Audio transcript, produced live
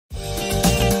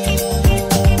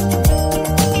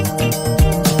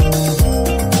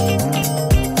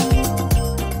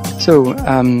So,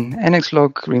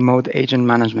 NXLog Remote Agent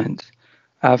Management.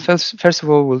 First of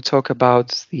all, we'll talk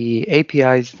about the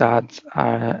APIs that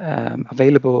are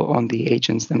available on the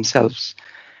agents themselves,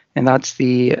 and that's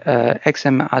the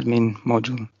XMadmin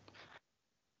module.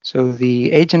 So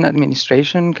the agent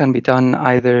administration can be done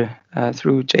either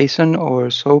through JSON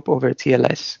or SOAP over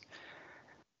TLS.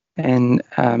 And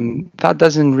that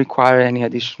doesn't require any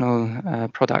additional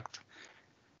product.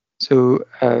 So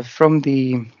from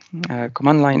the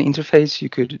command line interface, you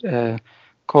could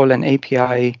call an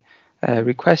API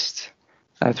request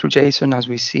through JSON, as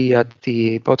we see at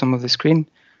the bottom of the screen.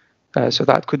 So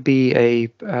that could be a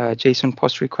JSON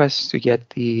post request to get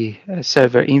the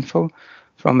server info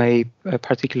from a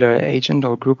particular agent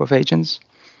or group of agents.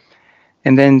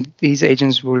 And then these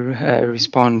agents will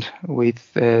respond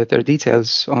with their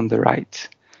details on the right.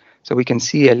 So we can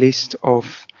see a list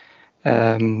of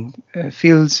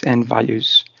fields and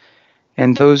values.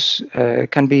 And those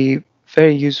can be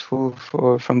very useful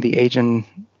from the agent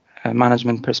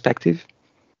management perspective.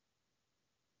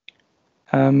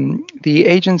 The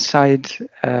agent side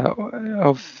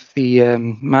of the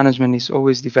management is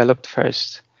always developed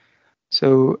first.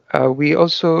 So we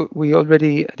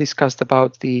already discussed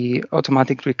about the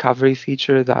automatic recovery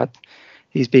feature that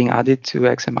is being added to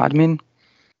XMadmin,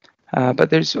 but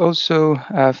there's also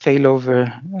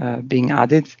failover being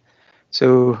added.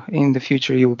 So in the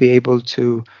future, you will be able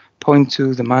to point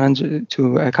to the manager,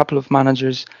 to a couple of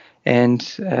managers, and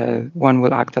one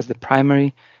will act as the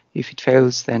primary. If it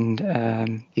fails, then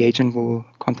the agent will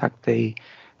contact the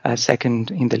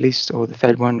second in the list or the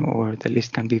third one, or the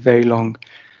list can be very long.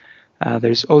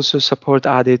 There's also support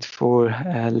added for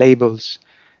labels.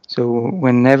 So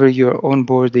whenever you're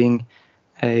onboarding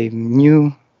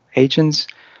new agents,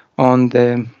 on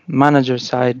the manager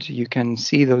side, you can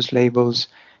see those labels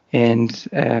and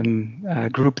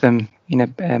group them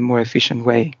in a more efficient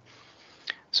way.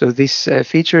 So this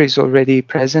feature is already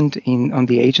present on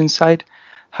the agent side.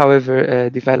 However,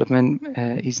 development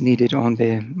is needed on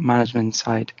the management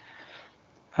side.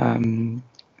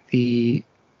 The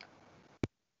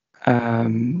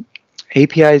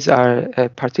APIs are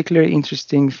particularly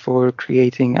interesting for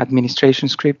creating administration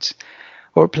scripts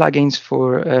or plugins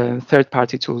for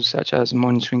third-party tools such as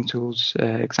monitoring tools.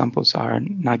 Examples are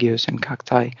Nagios and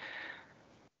Cacti.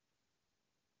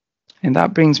 And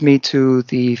that brings me to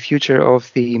the future of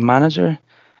the manager.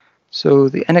 So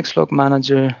the NXLog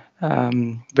Manager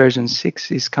version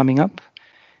 6 is coming up,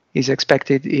 is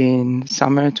expected in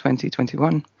summer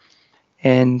 2021.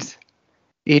 And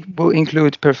it will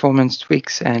include performance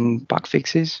tweaks and bug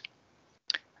fixes.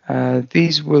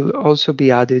 These will also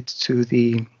be added to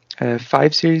the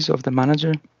 5 series of the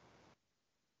manager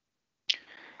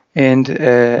and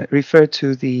refer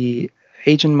to the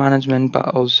agent management, but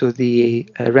also the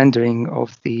rendering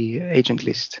of the agent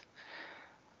list.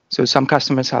 So some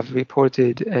customers have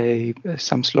reported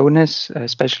some slowness,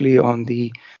 especially on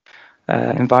the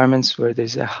environments where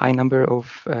there's a high number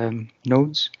of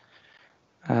nodes.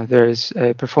 There's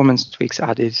performance tweaks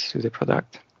added to the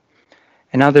product.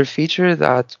 Another feature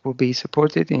that will be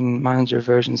supported in Manager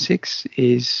version 6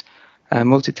 is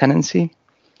multi-tenancy,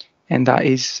 and that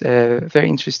is very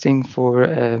interesting for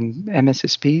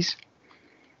MSSPs.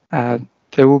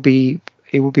 It will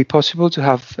be possible to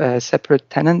have separate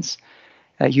tenants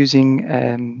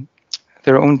using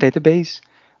their own database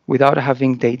without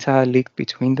having data leaked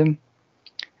between them.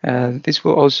 This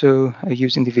will also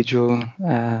use individual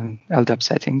LDAP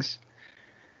settings.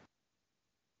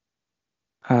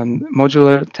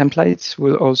 Modular templates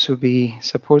will also be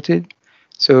supported.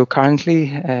 So currently,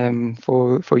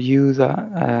 for you that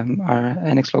are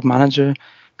NXLog Manager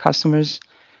customers,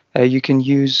 you can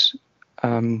use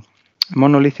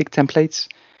monolithic templates.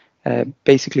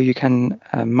 Basically, you can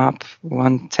map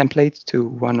one template to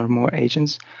one or more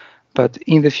agents. But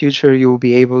in the future, you will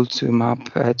be able to map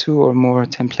 2 or more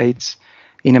templates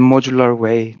in a modular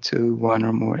way to 1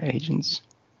 or more agents.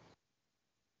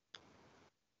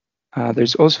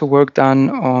 There's also work done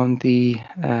on the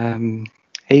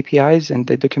APIs and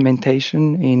the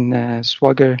documentation in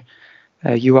Swagger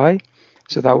UI.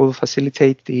 So that will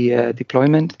facilitate the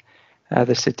deployment,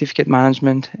 the certificate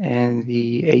management, and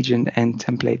the agent and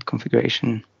template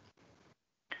configuration.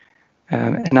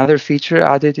 Another feature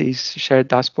added is shared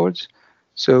dashboards.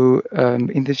 So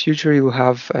in the future, you will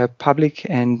have public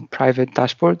and private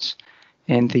dashboards,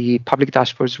 and the public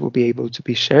dashboards will be able to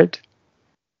be shared.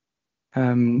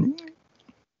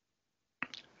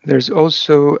 There's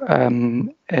also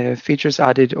features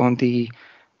added on the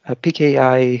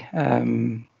PKI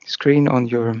screen on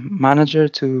your manager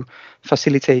to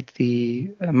facilitate the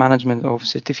management of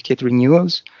certificate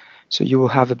renewals So you will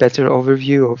have a better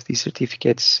overview of the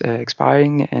certificates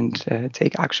expiring and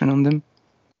take action on them.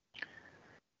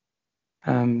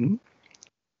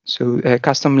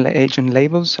 Custom agent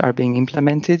labels are being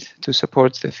implemented to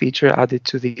support the feature added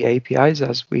to the APIs,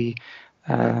 as we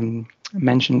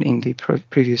mentioned in the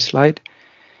previous slide.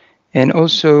 And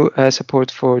also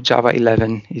support for Java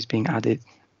 11 is being added.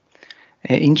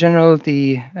 In general,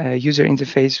 the user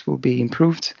interface will be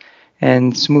improved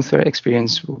and smoother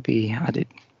experience will be added.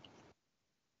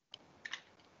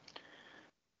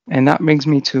 And that brings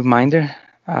me to Minder,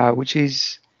 which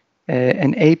is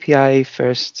an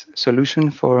API-first solution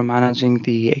for managing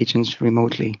the agents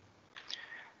remotely.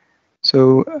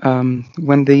 So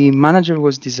when the manager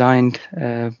was designed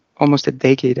almost a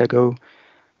decade ago,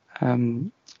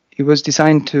 it was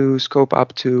designed to scope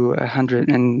up to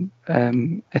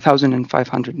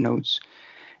 1,500 nodes.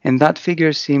 And that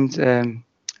figure seemed a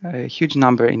huge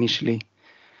number initially.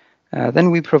 Then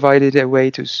we provided a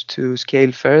way to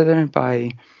scale further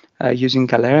by using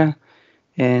Galera.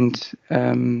 And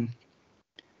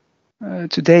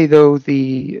today, though,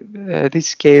 this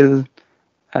scale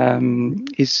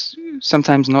is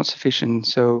sometimes not sufficient.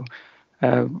 So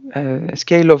a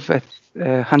scale of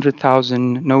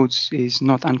 100,000 nodes is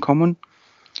not uncommon.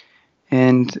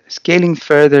 And scaling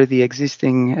further the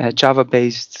existing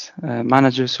Java-based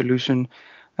manager solution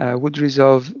would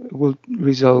result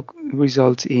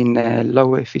in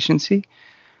low efficiency.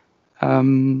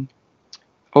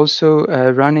 Also,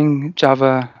 running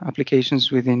Java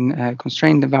applications within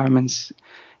constrained environments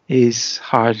is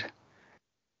hard.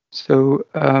 So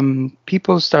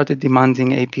people started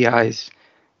demanding APIs,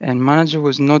 and Manager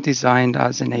was not designed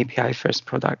as an API-first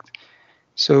product.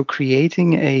 So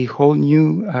creating a whole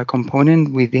new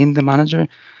component within the Manager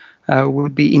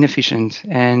would be inefficient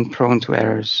and prone to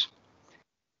errors.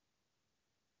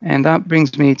 And that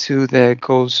brings me to the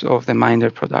goals of the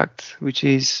Minder product, which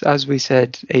is, as we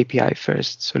said,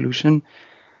 API-first solution.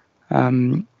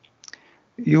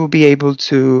 You'll be able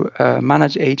to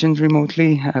manage agents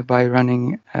remotely by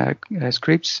running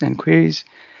scripts and queries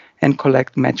and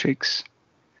collect metrics.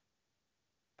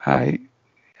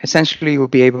 Essentially, you'll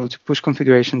be able to push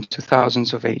configuration to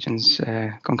thousands of agents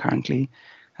concurrently.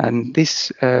 And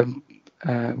this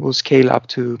will scale up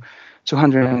to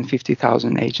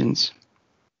 250,000 agents.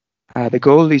 The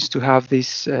goal is to have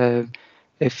this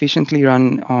efficiently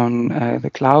run on the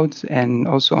cloud and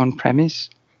also on-premise,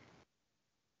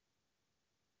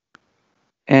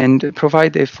 and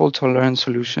provide a fault-tolerant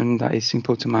solution that is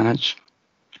simple to manage.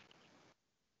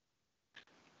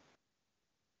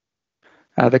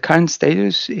 The current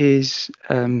status is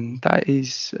that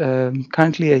is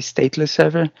currently a stateless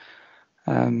server.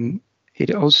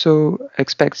 It also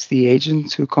expects the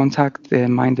agent to contact the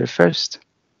Minder first.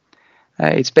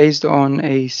 It's based on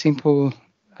a simple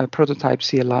prototype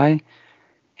CLI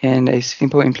and a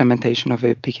simple implementation of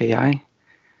a PKI.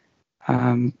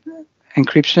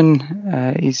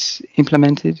 Encryption is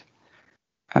implemented,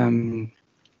 and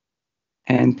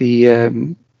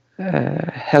the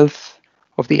health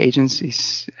of the agents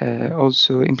is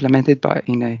also implemented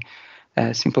in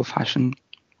a simple fashion.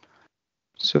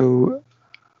 So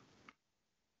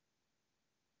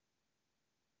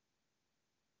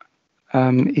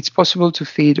it's possible to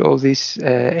feed all these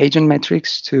agent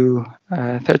metrics to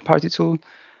a third-party tool.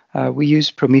 We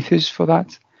use Prometheus for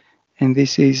that. And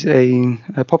this is a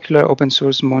popular open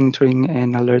source monitoring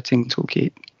and alerting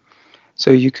toolkit. So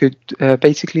you could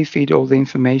basically feed all the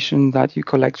information that you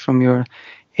collect from your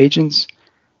agents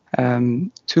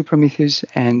to Prometheus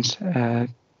and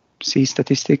see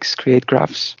statistics, create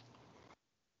graphs,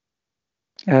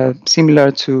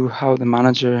 similar to how the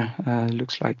Manager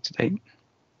looks like today.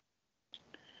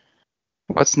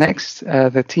 What's next?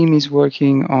 The team is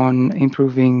working on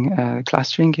improving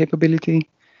clustering capability.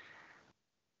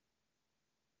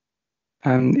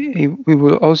 We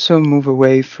will also move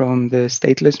away from the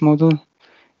stateless model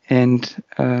and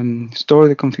store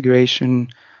the configuration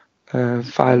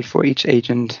file for each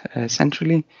agent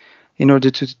centrally in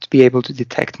order to be able to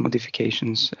detect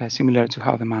modifications, similar to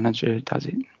how the Manager does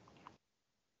it.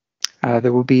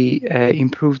 There will be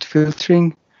improved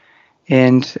filtering,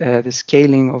 and the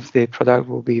scaling of the product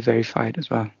will be verified as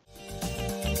well.